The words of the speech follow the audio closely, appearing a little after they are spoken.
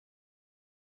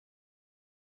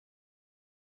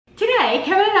Today,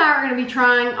 Kevin and I are going to be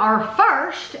trying our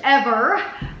first ever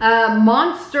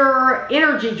Monster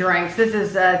energy drinks. This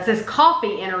is, it says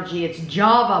coffee energy. It's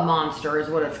Java Monster is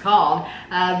what it's called.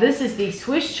 This is the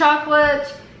Swiss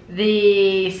chocolate,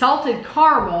 the salted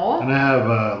caramel. And I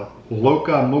have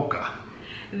Loca Moca.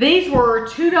 These were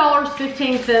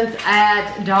 $2.15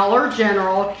 at Dollar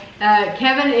General.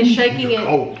 Kevin is shaking it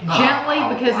gently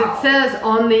because it says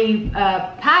on the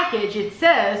package, it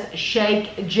says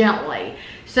shake gently.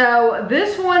 So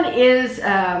this one is,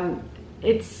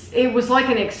 it was like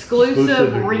an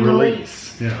exclusive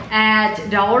release at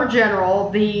Dollar General.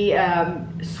 The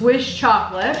Swiss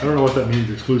chocolate. I don't know what that means,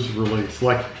 exclusive release.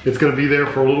 Like it's going to be there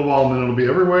for a little while and then it'll be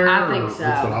everywhere? I think so.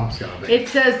 That's what I'm just going to be. It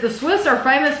says the Swiss are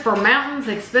famous for mountains,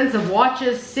 expensive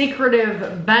watches,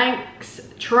 secretive banks,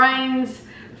 trains,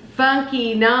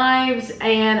 funky knives,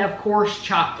 and of course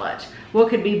chocolate. What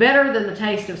could be better than the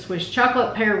taste of Swiss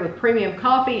chocolate paired with premium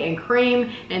coffee and cream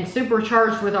and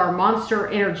supercharged with our Monster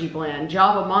Energy Blend.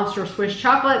 Java Monster Swiss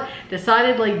chocolate,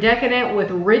 decidedly decadent with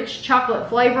rich chocolate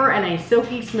flavor and a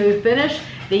silky smooth finish.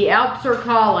 The Alps are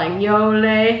calling.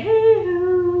 Yole-hoo.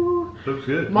 Looks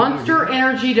good.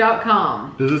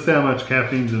 MonsterEnergy.com. Does this say how much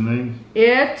caffeine's in these?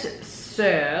 It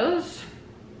says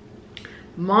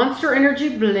Monster Energy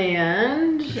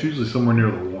Blend. It's usually somewhere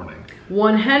near the warning.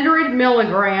 100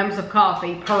 milligrams of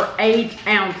coffee per 8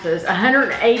 ounces,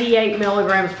 188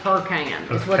 milligrams per can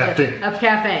is what of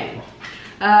caffeine.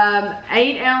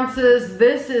 8 ounces,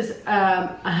 this is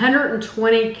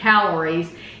 120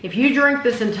 calories. If you drink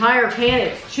this entire can,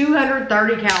 it's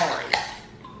 230 calories.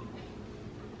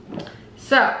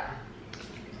 So,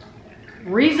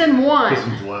 reason one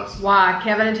why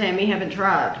Kevin and Tammy haven't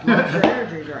tried Monster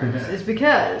Energy drinks is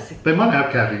because they might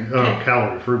have caffeine,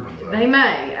 calorie-free ones. They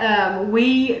may.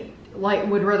 We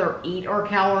would rather eat our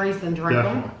calories than drink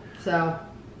them. So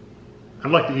I'd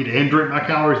like to eat and drink my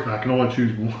calories, but I can only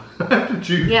choose one. I have to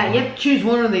choose. Yeah, you have to choose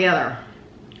one or the other.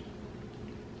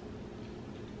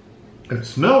 It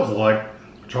smells like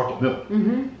chocolate milk.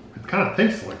 Mm-hmm. It kind of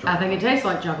tastes like chocolate. I think it tastes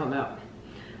like chocolate milk.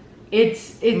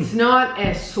 It's not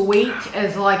as sweet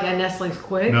as like a Nestle's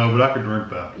Quick. No, but I could drink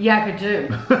that. Yeah, I could too.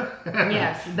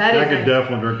 Yes, that is. I could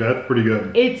definitely drink that. It's pretty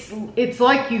good. It's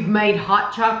like you've made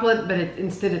hot chocolate, but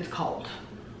instead it's cold.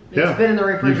 It's been in the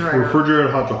refrigerator.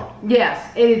 Refrigerated hot chocolate. Yes,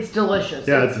 it's delicious.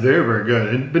 Yeah, it's very, very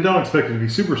good. But don't expect it to be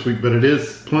super sweet, but it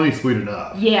is plenty sweet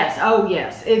enough. Yes, oh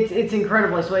yes, it's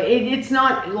incredibly sweet. It's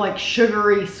not like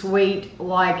sugary sweet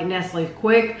like Nestle's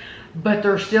Quick, but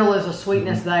there still is a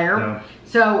sweetness there. Yeah.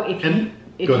 So if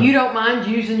you don't mind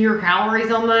using your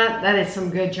calories on that, that is some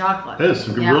good chocolate. That is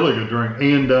some good, really good drink.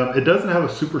 And it doesn't have a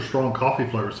super strong coffee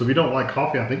flavor. So if you don't like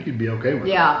coffee, I think you'd be okay with it.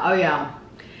 Yeah, oh yeah.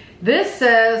 This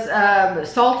says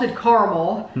salted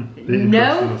caramel,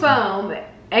 no foam,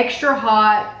 extra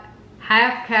hot,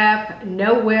 half cap,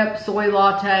 no whip, soy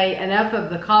latte, enough of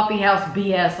the coffee house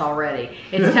BS already.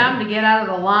 It's time to get out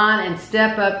of the line and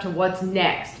step up to what's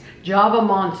next. Java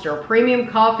Monster, premium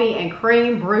coffee and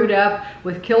cream brewed up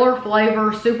with killer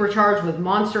flavor, supercharged with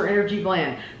Monster Energy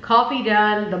Blend. Coffee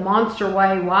done the Monster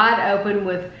way, wide open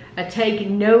with a take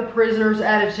no prisoners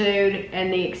attitude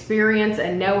and the experience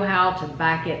and know-how to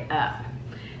back it up.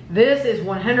 This is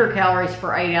 100 calories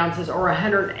for 8 ounces or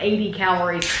 180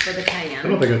 calories for the can. I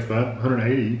don't think that's bad,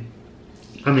 180.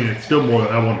 I mean, it's still more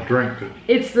than I want to drink. But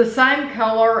it's the same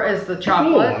color as the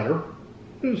chocolate. It's a little lighter.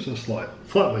 It's just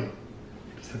slightly.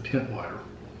 A tint lighter.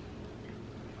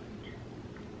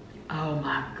 Oh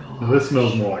my god. Now this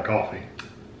smells more like coffee.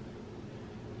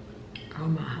 Oh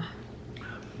my.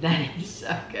 That is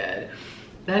so good.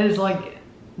 That is like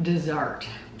dessert.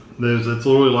 It's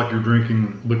literally like you're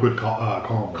drinking liquid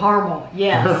caramel. Caramel,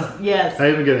 yes, yes. I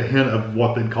even get a hint of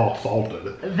what they'd call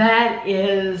salted. That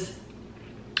is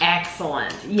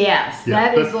excellent. Yes,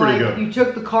 yeah, that is like you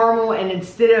took the caramel and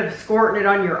instead of squirting it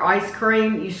on your ice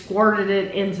cream, you squirted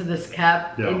it into this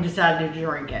cup and decided to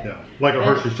drink it. Yeah, like a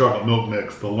Hershey's chocolate milk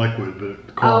mix, the liquid, the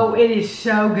caramel. Oh, it is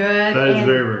so good. That is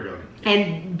very, very good.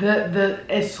 And the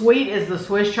as sweet as the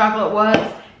Swiss chocolate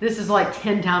was, this is like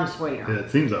 10 times sweeter. Yeah, it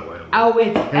seems that way. Oh,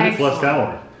 it's excellent. And it's less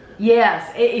calorie.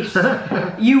 Yes,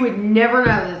 you would never know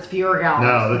that it's fewer calories.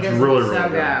 No, that's really, really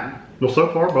good. Well,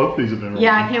 so far, both these have been really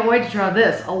good. I can't wait to try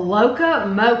this. A Loca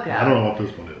Moca. I don't know what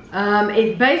this one is.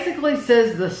 It basically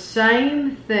says the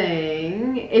same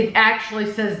thing. It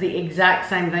actually says the exact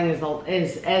same thing as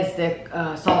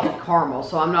the salted caramel,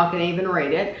 so I'm not going to even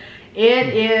read it. It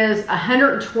is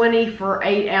 120 for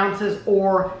 8 ounces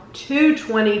or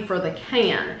 220 for the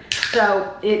can.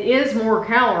 So it is more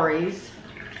calories,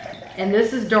 and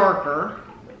this is darker.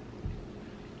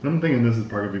 I'm thinking this is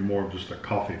probably going to be more of just a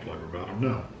coffee flavor, but I don't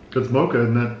know. Because mocha,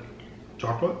 isn't that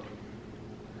chocolate?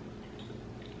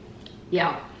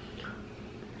 Yeah.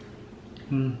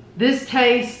 This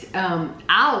taste,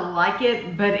 I like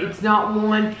it, but it's not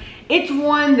one. It's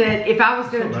one that if I was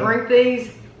going to drink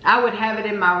these, I would have it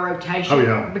in my rotation. Oh,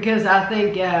 yeah. Because I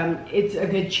think it's a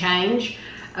good change.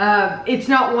 It's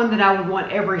not one that I would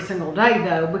want every single day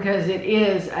though, because it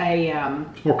is a.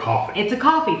 It's more coffee. It's a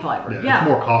coffee flavor. Yeah. It's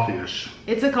more coffee-ish.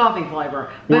 It's a coffee flavor.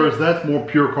 Whereas that's more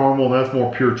pure caramel, and that's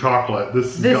more pure chocolate.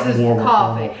 This has got more of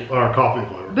a coffee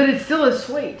flavor. But it still is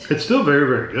sweet. It's still very,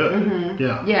 very good.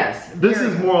 Yeah. Yes. This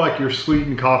is more like your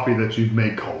sweetened coffee that you've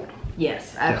made cold.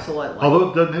 Yes, absolutely. Yeah. Although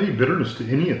it doesn't have any bitterness to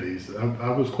any of these. I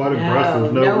was quite impressed.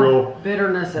 There's no real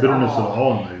bitterness at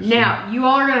all in these. Now, you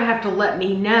all are going to have to let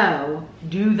me know,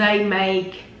 do they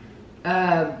make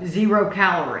 0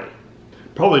 calorie?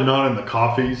 Probably not in the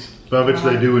coffees. But I bet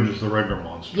they do in just the regular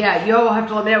Monster. Yeah, you all have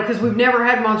to let me know because we've never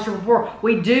had Monster before.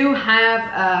 We do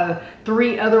have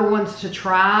 3 other ones to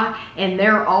try, and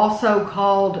they're also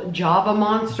called Java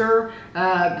Monster.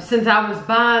 Since I was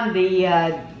buying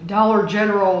the Dollar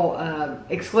General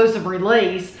exclusive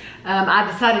release, I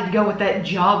decided to go with that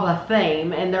Java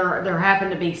theme, and there happen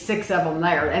to be 6 of them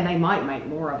there, and they might make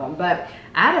more of them. But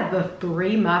out of the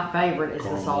 3, my favorite is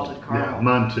the salted caramel. Yeah,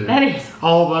 mine too. That is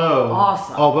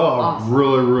awesome.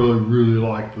 I really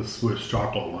like the Swiss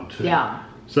chocolate one too. Yeah.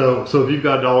 So if you've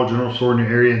got a Dollar General store in your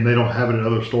area and they don't have it at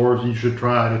other stores, you should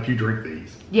try it if you drink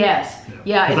these. Yes.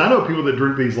 Yeah. Because I know people that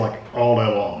drink these like all day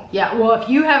long. Yeah. Well, if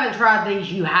you haven't tried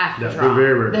these, you have to try.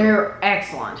 They're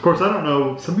excellent. Of course, I don't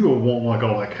know. Some people won't like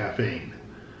all that caffeine.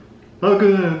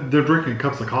 They're drinking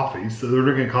cups of coffee, so they're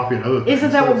drinking coffee and other things.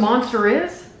 Isn't that what Monster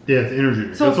is? Yeah, it's energy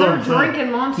drink. So if they're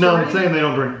drinking Monster, no, I'm saying they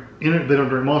don't drink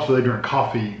Monster. They drink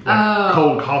coffee, like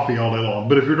cold coffee all day long.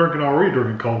 But if you're already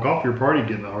drinking cold coffee, you're probably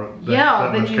getting that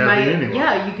much caffeine anyway.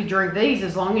 Yeah, you could drink these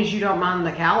as long as you don't mind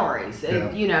the calories.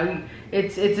 You know,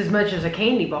 it's as much as a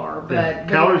candy bar, but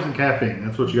calories and caffeine.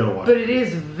 That's what you gotta watch. But it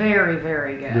is very,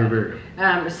 very good. They're very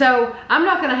good. So I'm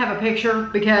not gonna have a picture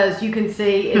because you can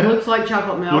see it looks like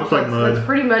chocolate milk. Looks like mud. That's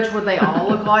pretty much what they all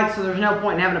look like. So there's no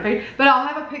point in having a picture. But I'll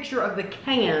have a picture of the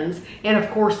cans and of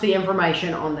course the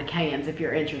information on the cans if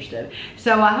you're interested.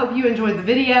 So I hope you enjoyed the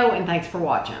video and thanks for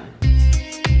watching.